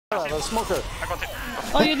The smoker. I got it.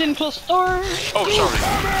 Oh, you didn't close the door? Oh, sorry.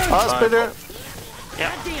 Spitter.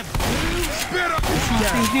 Yeah.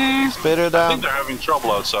 Spitter I down. think they're having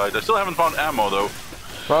trouble outside. I still haven't found ammo though.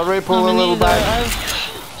 Rhodry, pull a little back.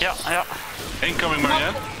 Yeah, yeah. Incoming,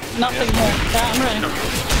 Marianne. Nothing more. Yeah, I'm ready.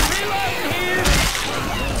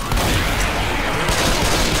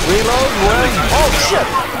 Reload when? Oh shit!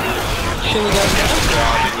 Should we go get her?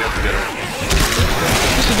 Yeah, I think we have to get her.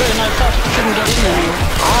 This is very nice stuff. We couldn't get in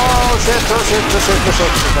there. Oh shit, oh shit, oh shit, oh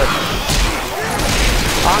shit, oh shit.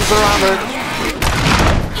 Arms around her.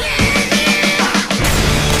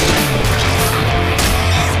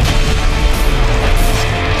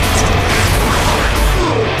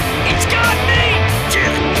 It's got me!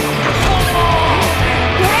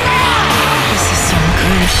 This is some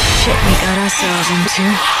kind of shit we got ourselves into.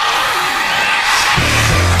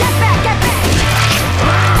 Get back, get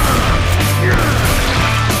back!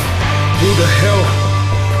 Who the hell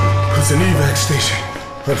puts an evac station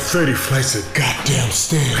on 30 flights of goddamn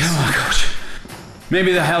stairs? Come on, Coach.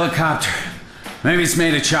 Maybe the helicopter. Maybe it's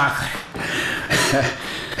made of chocolate.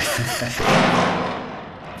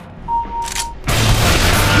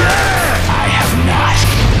 I have not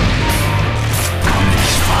come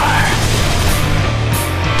this far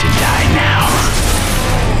to die now.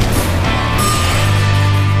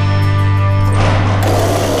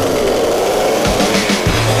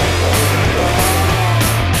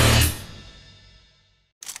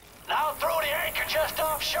 I'll throw the anchor just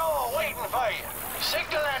offshore, waiting for you.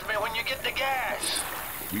 Signal at me when you get the gas.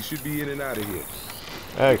 We should be in and out of here.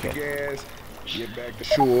 Okay. Gas, get back to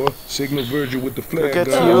shore, signal Virgil with the flag Get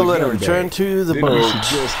gun. fuel and return to the Then we boat. should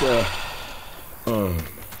just,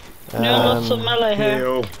 Lots of melee here.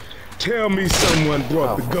 hell, tell me someone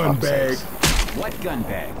brought the gun bag. What gun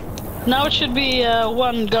bag? Now it should be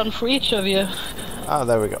one gun for each of you. Ah,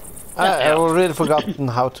 there we go. I already forgotten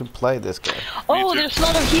how to play this game. Oh, there's a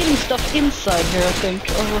lot of healing stuff inside here, I think.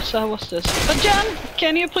 Or how was this? But Jan,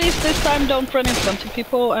 can you please this time don't run in front of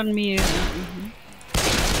people and me?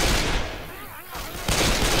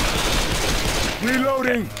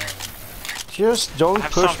 Reloading. Just don't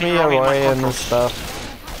push me away and stuff.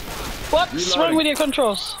 What's wrong with your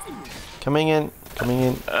controls? Coming in, coming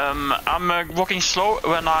in. I'm walking slow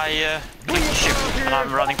when I click shift, and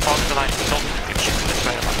I'm running fast when I don't click shift. That's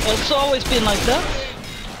very much. It's always been like that.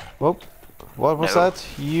 Whoop. What was No. that?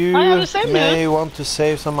 You I have the same may want to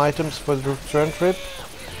save some items for the return trip.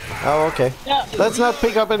 Oh, okay. Yeah. Let's not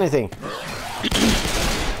pick up anything.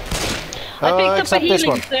 I picked up a except this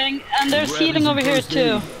healing one. thing, and there's healing over here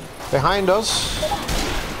too. Behind us.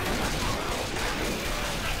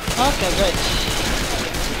 Okay, great.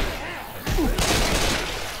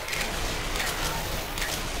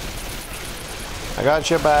 I got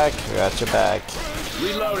your back. I got your back.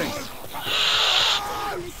 Reloading.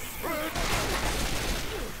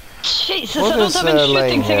 Jesus, What I don't is, have any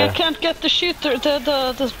laying shooting thing. I here? can't get the shooter.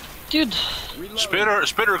 The dude.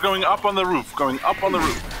 Spitter going up on the roof. Going up on the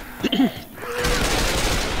roof.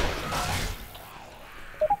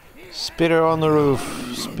 Spitter on the roof.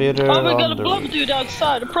 Spitter Oh, we got on a the blob roof. dude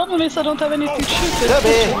outside. The problem is I don't have anything to shoot with.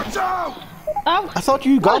 Tebby! Ow! I thought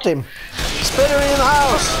you got him. Spitter in the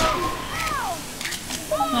house.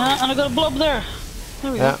 Yeah, and I got a blob there.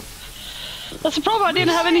 There we Yeah. go. That's the problem. I didn't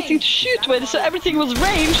have anything to shoot with, so everything was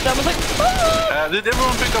ranged. I was like, ah! Did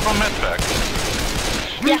everyone pick up a med pack?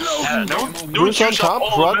 Yes. Don't Who's on use up top? all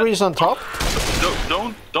the med- Rhodry's on top?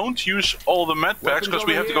 Don't use all the med packs because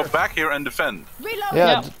we have to go back here and defend.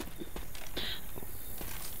 Yeah.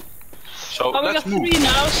 So Oh, we got let's move. 3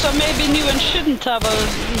 now, so maybe Newyn shouldn't have a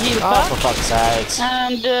heal Oh, pack. for fuck's sakes.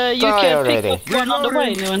 And you Die can already. pick up one on the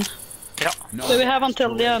way, Newyn. Yeah. So we have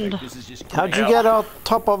until the end. How'd you get on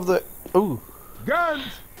top of the... Ooh. Guns.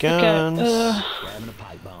 Guns. Okay,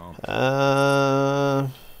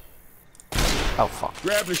 Oh, fuck.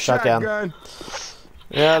 Grab the Shotgun. shotgun.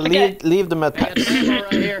 Yeah, Okay. leave the med packs.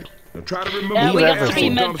 Now try to remember yeah, we Leave got 3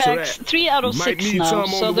 everything. med packs. 3 out of Might 6 need now, some on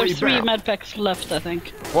so the there's way 3 back. med packs left, I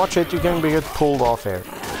think. Watch it, you can get pulled off here.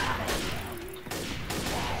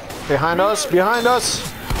 Behind us, behind us!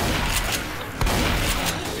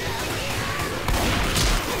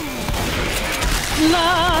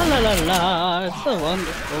 La la la la, it's a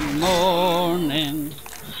wonderful morning.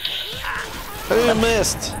 Who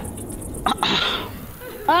missed?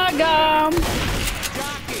 Agam!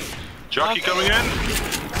 Jockey coming in.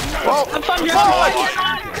 Oh, I'm fun, you're You're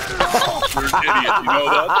an idiot. You know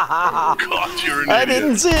that? God, you're an I idiot.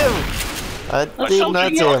 didn't see him! I did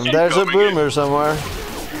not see him. There's a boomer somewhere.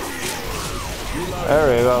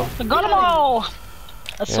 There we go. I got them all!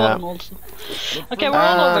 I saw Yeah. them also. Okay, we're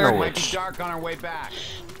all over. Norwich. Dark on our way back.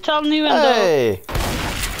 Tell Newyn Hey!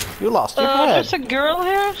 You lost your head. There's a girl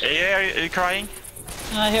here. Yeah, are you crying?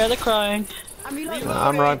 I hear the crying.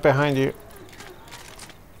 I'm right behind you.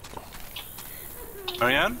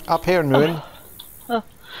 Marianne? Up here, Newyn.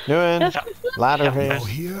 Newyn. Yes. Ladder Yeah, here.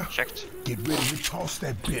 Here, checked. get ready to toss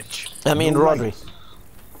that bitch. I mean, No Rhodry. right.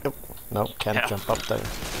 Oh, no, can't Yeah. jump up there.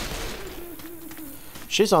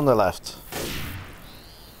 She's on the left.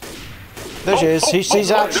 There she is.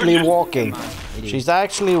 She's actually walking. She's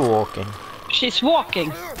actually walking. She's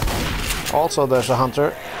walking. Also, there's a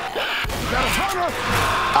hunter.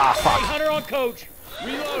 Ah, fuck. Hunter on coach.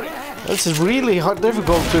 Reloading. This is really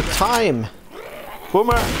difficult to time.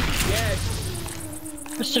 Boomer.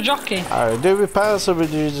 Mr. Jockey. Alright, do we pass or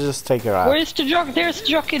do you just take her out? Where is the jockey? There's the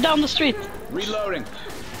jockey down the street. Reloading.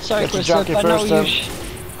 Sorry, Get the Chris. jockey I know first, you.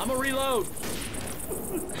 then. I'm a reload.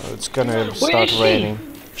 It's gonna Where start is she? raining.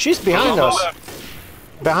 She's behind us.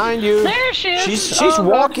 Behind you. There she is. She's Oh, God.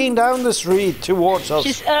 walking down the street towards us.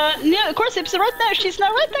 She's yeah, Corzip's right there. She's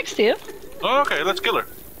now right next to you. Oh, okay, let's kill her.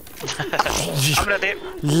 I'm ready.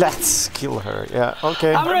 Let's kill her. Yeah,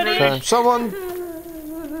 okay. I'm ready. Someone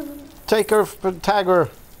take her, tag her.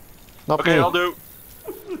 Not Okay, me. I'll do.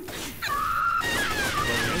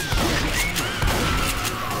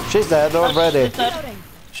 She's dead already. She's dead.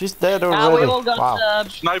 She's dead We already. all got Wow.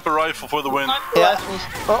 Sniper rifle for the win. Yeah. rifles.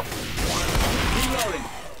 Oh,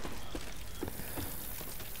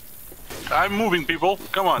 I'm moving, people.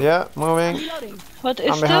 Come on. yeah, moving. What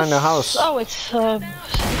is I'm behind this? the house. Oh, it's oh,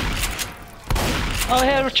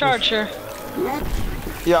 here, a charger.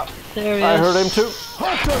 Yeah, There he I is. heard him too.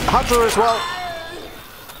 Hunter as well.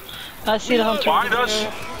 I see the hunter. Behind us.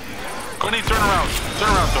 Connie, turn around. Turn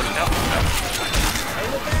around, Tony.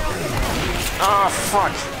 Ah,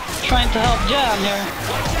 fuck. Trying to help Jan here.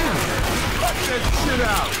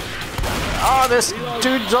 Ah, this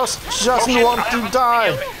dude just doesn't want to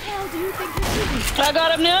die. I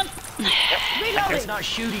got him, Newyn. Let's not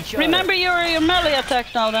shoot each other. Remember your melee attack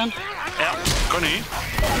now, then. Yeah. Connie,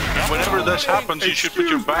 whenever this happens, you should put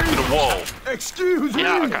your back to the wall. Excuse me.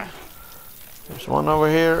 Yeah, okay. There's one over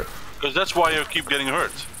here. Because that's why you keep getting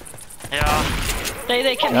hurt. Yeah.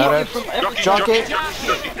 They can Got hit it. you from every. Jockey.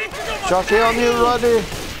 Jockey on you,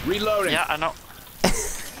 Rhodry. Reloading. Yeah, I know.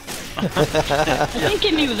 I think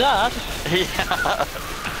he knew that. Yeah.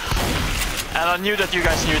 And I knew that you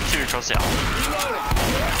guys knew it too, because yeah.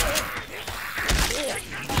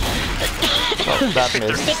 Oh, that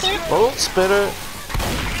missed. Spitter? Oh, spitter.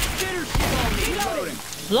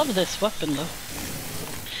 Love this weapon, though.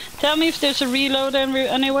 Tell me if there's a reload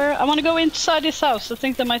anywhere. I want to go inside this house. I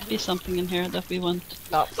think there might be something in here that we want.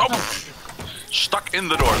 Oh. Stuck in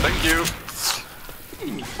the door, thank you.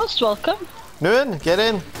 Most welcome. Newyn, get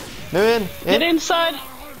in. Newyn, Get in. inside.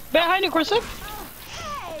 Behind you, Corzip.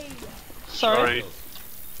 Sorry.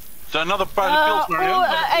 Is there another pile of pills,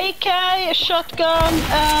 Marianne? AK, a shotgun,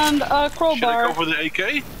 and a Should I crowbar. go for the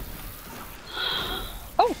AK?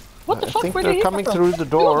 Oh, what the I fuck? think Where did they're he coming come through from? the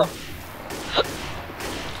door.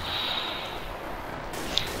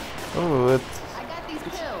 Oh,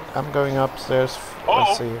 I'm going upstairs.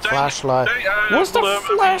 Let's see, dang. flashlight. Dang, What's the blue,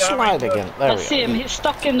 flashlight again? There I we see go. him. He's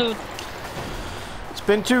stuck in the. It's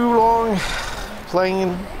been too long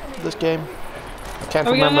playing this game. I can't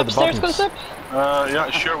Are we going remember the upstairs, buttons. Corzip? Yeah,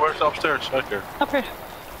 sure, where's the upstairs? Right here. Up here.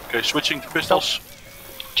 Okay, switching to pistols.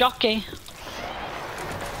 Jockey.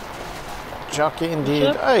 Jockey indeed.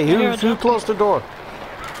 Yep, Hey, you're a who jockey. closed the door?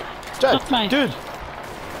 Not mine. Dude,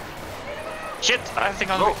 Shit, I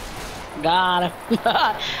think I'm... Got him.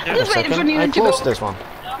 I'm just waiting for second, I Newyn to go. closed this one.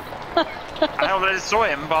 I already saw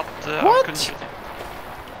him, but I What? couldn't shoot him.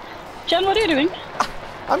 Jen, what are you doing?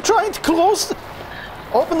 I'm trying to close the...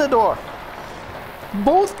 Open the door.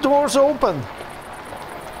 Both doors open.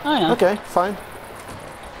 Oh, yeah. Okay, fine.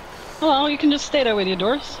 Well, you can just stay there with your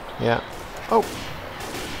doors. Yeah. Oh.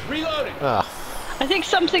 Reloading. Ah. I think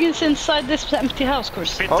something is inside this empty house,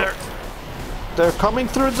 Corzip. Peter. They're coming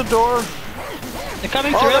through the door. They're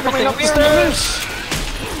coming Oh, through they're coming everything. upstairs.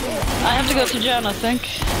 I have to go to Jen, I think.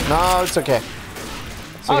 No, it's okay.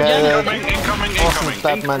 It's Oh, okay. Jen. Incoming. Wasn't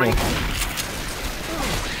that many.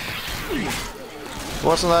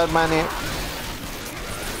 Wasn't that many.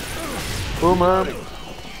 Boomer.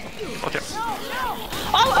 Okay.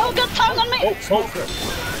 Oh, got tongue on me!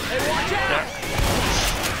 Yeah.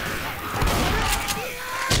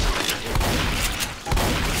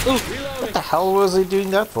 What the hell was he doing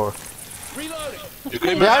that for? You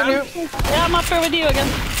came Behind in? you. Yeah, I'm up here with you again.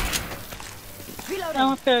 I'm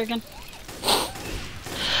up here again.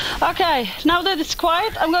 Okay, now that it's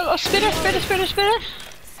quiet, I'm gonna go spitter.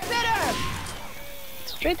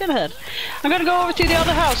 Straight ahead. I'm gonna go over to the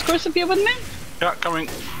other house. Corzip, you with me? Yeah, coming.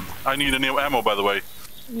 I need a new ammo, by the way.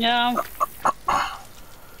 Yeah.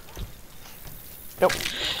 Yep.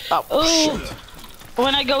 Oh, Oh, shit.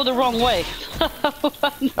 when I go the wrong way.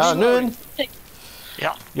 Newyn,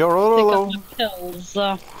 Yeah. you're all alone. Pills.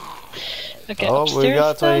 Okay, Oh, upstairs. we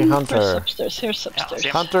got a then. hunter. Where's upstairs? Here's upstairs.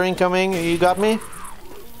 Yeah. Hunter incoming, you got me?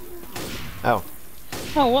 Oh.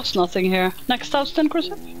 Oh, was nothing here. Next house then,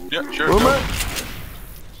 Corzip? Yeah, sure. Boomer?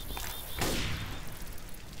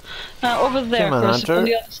 Over there, Come on, Corzip, Hunter. on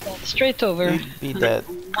the other side. Straight over. Be dead.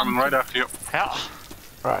 Coming right after you. Yeah.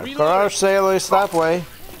 Right, garage sale is that way.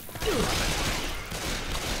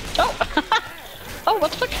 Oh! Oh,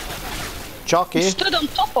 what the fuck? Jockey. Stood on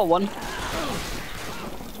top of one.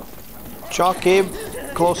 Jockey,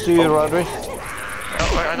 close to you, Rhodry.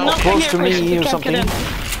 Oh, I don't Nothing Close here, to me Corzip, you or can't something. get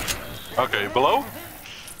in. Okay, below?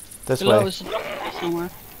 This Below way. is somewhere.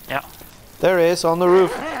 Yeah. There he is, on the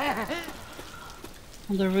roof.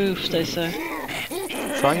 On the roof, they say.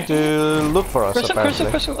 Trying to look for us, Corzip, apparently.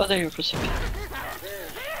 Corzip, Corzip. Oh, there you are, Corzip.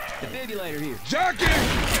 Defibrillator here. Jockey!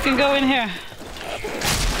 You can go in here.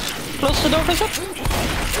 Close the door, Corzip.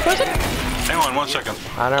 Corzip. Hang on 1 second.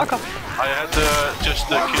 I don't Okay. I had to just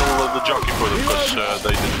kill the jockey for them because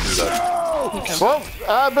they didn't do that. Whoa!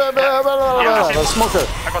 The smoker.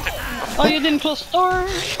 I got it. Oh, you didn't close the door?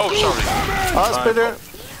 Oh, sorry. Spitter.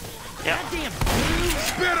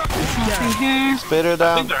 Nothing here. Spitter I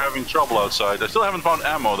down. think they're having trouble outside. I still haven't found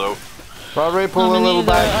ammo though. Rhodry, pull No, a me little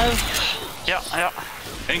neither. back. Yeah, yeah.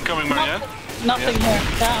 Incoming, Marianne. Nothing here.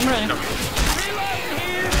 Yeah, I'm ready.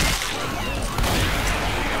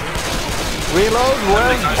 Reload,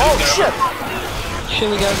 where? Oh, shit!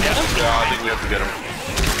 Should we go and get him? Yeah, I think we have to get him.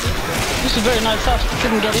 This is a very nice house. We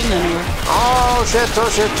couldn't get in anywhere. Oh, shit, oh,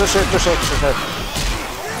 shit, oh, shit, oh, shit, oh, shit.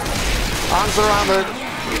 I'm surrounded.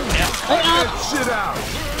 Shit out!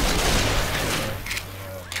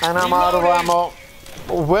 And I'm out of ammo.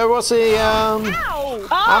 Where was the, Ow!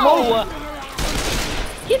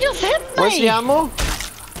 He just hit me! where's the ammo?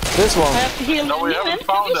 This I one. have to heal No, we you. haven't Can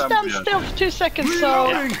found you them stand yet. still for 2 seconds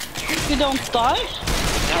so you don't die?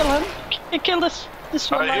 Kill him. Kill this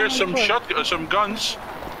one. lying Here's on the some floor. some guns.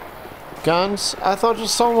 Guns? I thought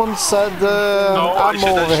someone said No, I ammo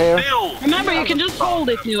said over here. still. Remember, you can just hold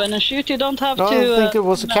it, Newyn, and shoot. You don't have No, to. I think it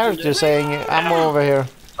was a character saying ammo over here.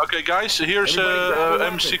 Okay, guys, here's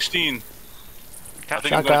M16. I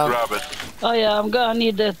think I'm Check gonna out. grab it. Oh yeah, I'm gonna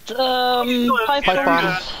need it. Pipe Pipe bomb.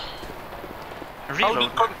 bombs.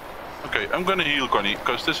 Reload. Okay, I'm gonna heal Connie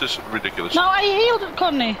because this is ridiculous. No, I healed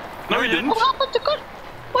Connie. No, you didn't. What happened to Connie?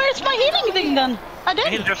 Where's my healing thing then? I You did.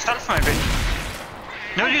 healed yourself maybe.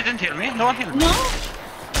 No, you didn't heal me. No one healed me. No,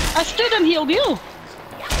 I stood and healed you.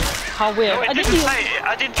 How weird. No, I it didn't didn't heal. say.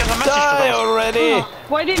 I didn't get a message Die for that. already! Oh,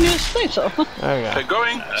 why didn't you say so? There you Okay, go.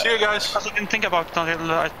 going. See you guys. Because I didn't think about it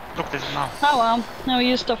until I looked at it now. Oh well, now we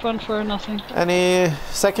used that one for nothing. Any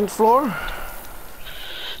second floor?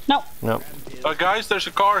 No. No. Guys, there's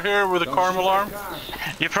a car here with a car alarm.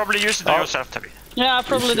 You probably used it on yourself, Tebby. Yeah, I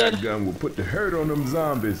probably did. Shotgun will put the hurt on them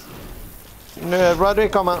zombies.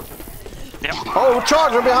 Rhodry, come on. Yeah. Oh,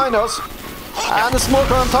 charger behind us! And a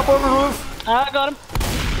smoker on top of the roof. I got him.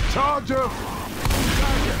 Charger!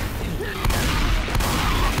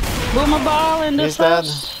 Boomer ball in this He's dead.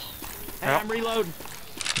 house. I'm reloading.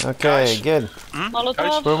 Okay, good.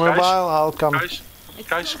 Molotov. Boomer Guys. bile, I'll come. Guys.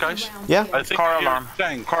 Yeah, I think Car I hear alarm. a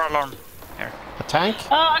tank. Car alarm. a tank.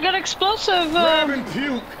 I got explosive. Grabbing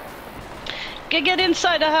puke! Get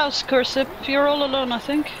inside the house, Corzip. You're all alone, I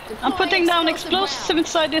think. I'm putting down explosive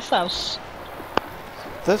inside this house.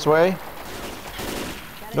 This way.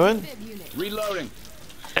 Newyn? Reloading.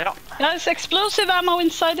 Yeah. There's explosive ammo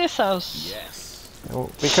inside this house. Oh,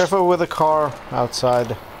 be careful with the car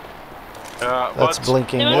outside. That's But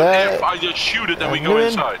blinking. if I just shoot it and we go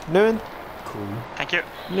inside. Newyn? Thank you.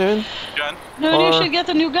 Newyn? Jen, No, you Or- should get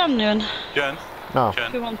a new gun, Newyn, Jen, No.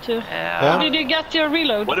 if you want to. Yeah. How did you get your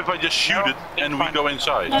reload? what if I just shoot it and we go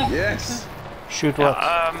inside? Yes! Shoot what?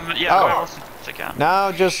 Yeah, Oh. where was it again?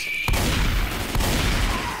 Now just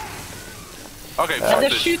Okay, fuck Just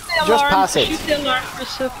this. shoot the Just alarm. pass it. Shoot the alarm,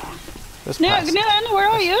 Corzip. pass. Newyn, where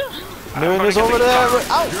are you? Newyn is over there.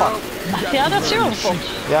 Oh fuck! Yeah, that's your own fault.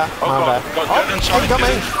 Yeah, my God, bad. God, Oh, get inside, incoming!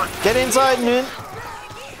 get inside. Get inside, Newyn.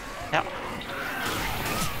 Yeah.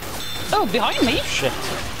 Oh, behind me? Shit.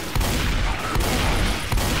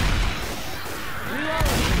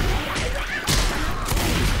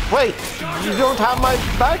 Wait, you don't have my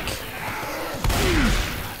back?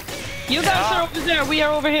 You guys are over there. We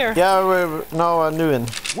are over here. Yeah, no, Newyn.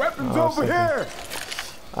 Weapons Oh, over second. here!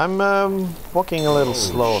 I'm walking a little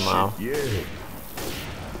slow now. Yeah.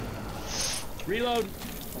 Reload.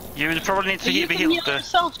 You will probably need to You be can healed. heal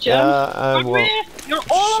yourself, Jen. Yeah, You're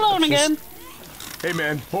all alone again. Hey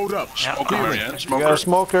man, hold up. Yeah. Smoker, Healing. man. You Smoker. got a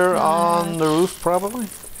smoker on the roof, probably.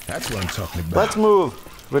 That's what I'm talking about. Let's move.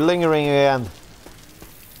 We're lingering again.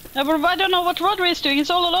 But I don't know what Rhodry is doing. He's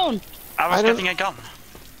all alone. I was I don't- getting a gun.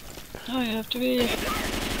 Oh, you have to be.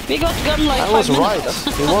 We got gun like I 5 was minutes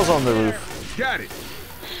right. ago. He was on the roof. Got it.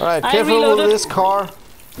 Alright, I careful with reloaded. this car.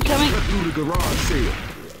 Coming. Through the garage sale.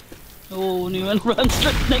 Oh, Newyn runs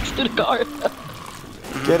straight next to the car.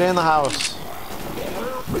 Get in the house.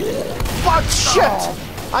 Fuck shit!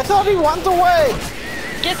 I thought he went away!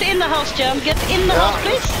 Get in the house, Jan. Get in the house,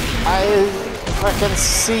 please. I can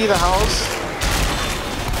see the house.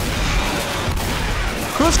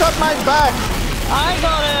 Who's got my back? I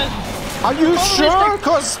got it. Are you Oh, sure? Mr.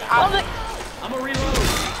 Cause Oh, the I'm a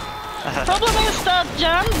reload. problem is that,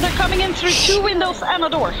 Jan, they're coming in through 2 windows and a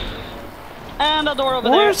door. And a door over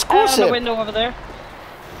Where's there. And Corzip? a window over there.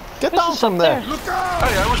 get down Who's from up there.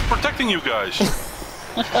 Hey, I was protecting you guys.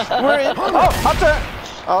 We're in. Oh, Hunter!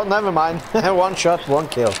 Oh, never mind. 1 shot, 1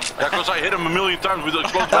 kill. Yeah, because I hit him a million times with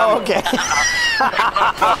explosive Oh, ammo. okay.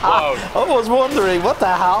 Wow. I was wondering, what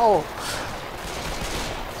the hell?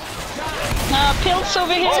 Pills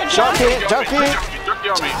over here, Jan. Jockey, jockey. Jockey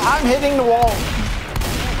on me. I'm hitting the wall.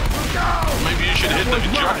 Maybe you should hit the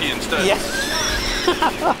jockey instead. Yeah.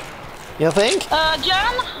 You think?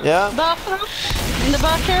 Jan? Yeah. Bathroom? In the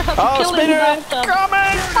back here? Have to Oh, kill in the Spinner! bathtub.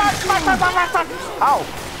 Coming! Ow!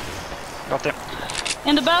 Got him.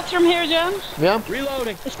 In the bathroom here, Jan? Yeah.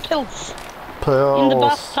 Reloading. There's pills. Pills. In the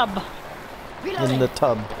bathtub. In the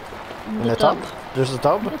tub. In the tub? There's a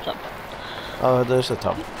tub? The tub. Oh, there's a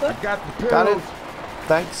tub. I got the pills. Got it.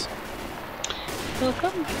 Thanks.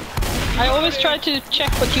 Welcome. I always try to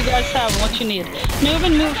check what you guys have and what you need.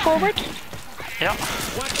 Newyn, move forward. Yeah.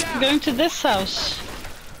 I'm going to this house.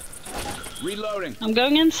 Reloading. I'm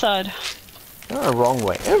going inside. Oh, wrong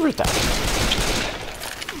way. Every time.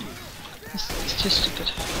 It's too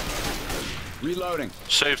stupid. Reloading.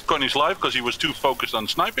 Saved Connie's life because he was too focused on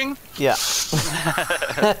sniping. Yeah.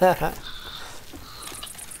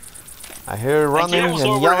 I hear running Pills and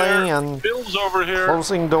over yelling here. and Pills over here.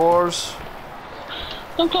 closing doors.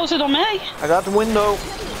 Don't close it on me. I got the window.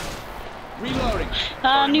 Reloading.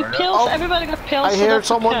 New pills. Oh, Everybody got pills. I so hear that's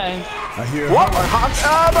someone. Okay. I hear What?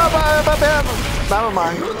 Never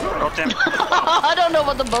mind. Got him. I don't know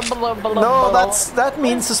what the No, that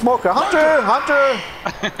means the smoker. Hunter! Hunter!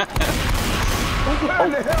 Where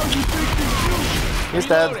the hell you think He's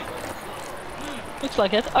dead. Looks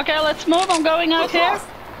like it. Okay, let's move. I'm going out here.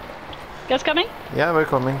 Guys coming? Yeah, we're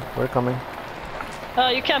coming. We're coming.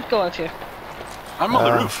 You can't go out here. I'm on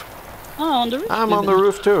the roof. Oh, on the roof. I'm on the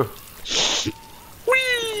roof too.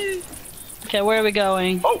 Okay, where are we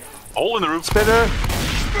going? Oh, hole in the roof. Spinner.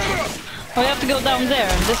 Oh, we have to go down there,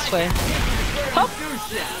 this way. Hop!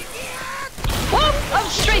 Well, I'm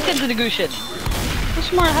straight into the goose shit. I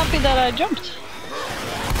was more happy that I jumped.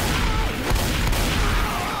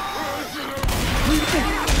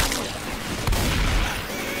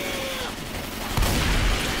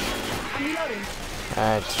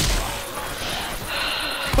 Alright.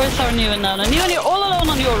 Where's our Newyn now? Newyn, you're all alone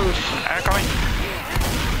on your roof. Coming.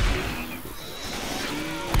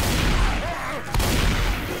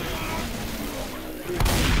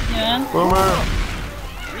 Yeah.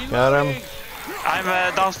 Boomer. Got him.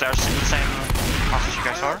 I'm downstairs in the same house as you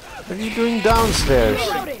guys are. What are you doing downstairs?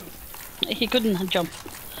 He couldn't jump.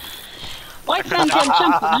 White man can't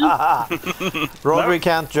jump, man. Rhodry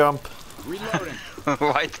can't jump. Reloading.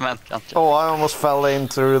 White man can't jump. Oh, I almost fell in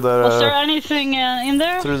through the Was there anything in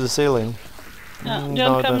there? through the ceiling. Yeah, No,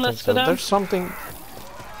 John, I come, don't let's think go so. down. There's something.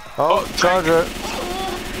 Oh, charger.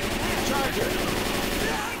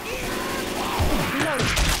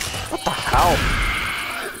 What the hell?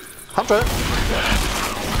 Hunter.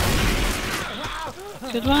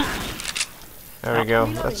 Good one. There we go.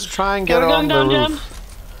 Let's try and Okay, get we're on going the down, roof. John.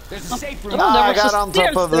 There's a safe room. Oh, there I was got a on top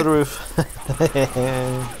stairs of the there. roof.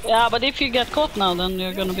 Yeah, but if you get caught now, then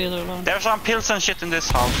you're gonna be there alone. There's some pills and shit in this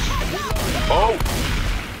house. Oh!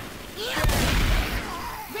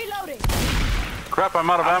 Crap, I'm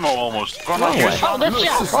out of ammo almost. Go on, No way. Oh, that's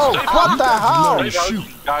yeah. Oh, what the hell? Safe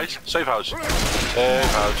house, guys. Safe house.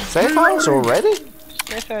 Safe house. Safe house already?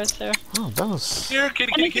 Stay first there. Oh, that was Here,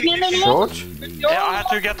 kitty, kitty, kitty, Anything in kitty. there? short. Yeah, I had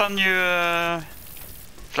to get a new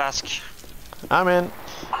flask. I'm in.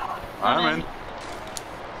 I'm in.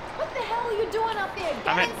 What the hell are you doing up there? Get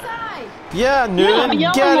I'm in. inside! Yeah, I'm Newyn,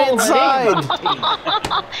 yelling get already. inside.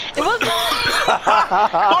 It was.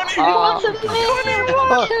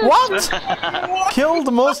 It was What? Kill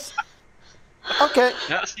the most. Okay.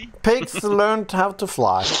 Yeah, see? Pigs learned how to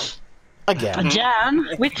fly. Again. Jan,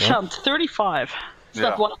 witch hunt 35. Is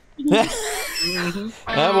that Yeah. what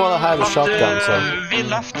Everyone had a shotgun, so... We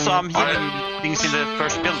left some healing things in the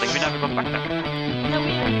first building, we never got back there. No,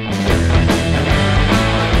 we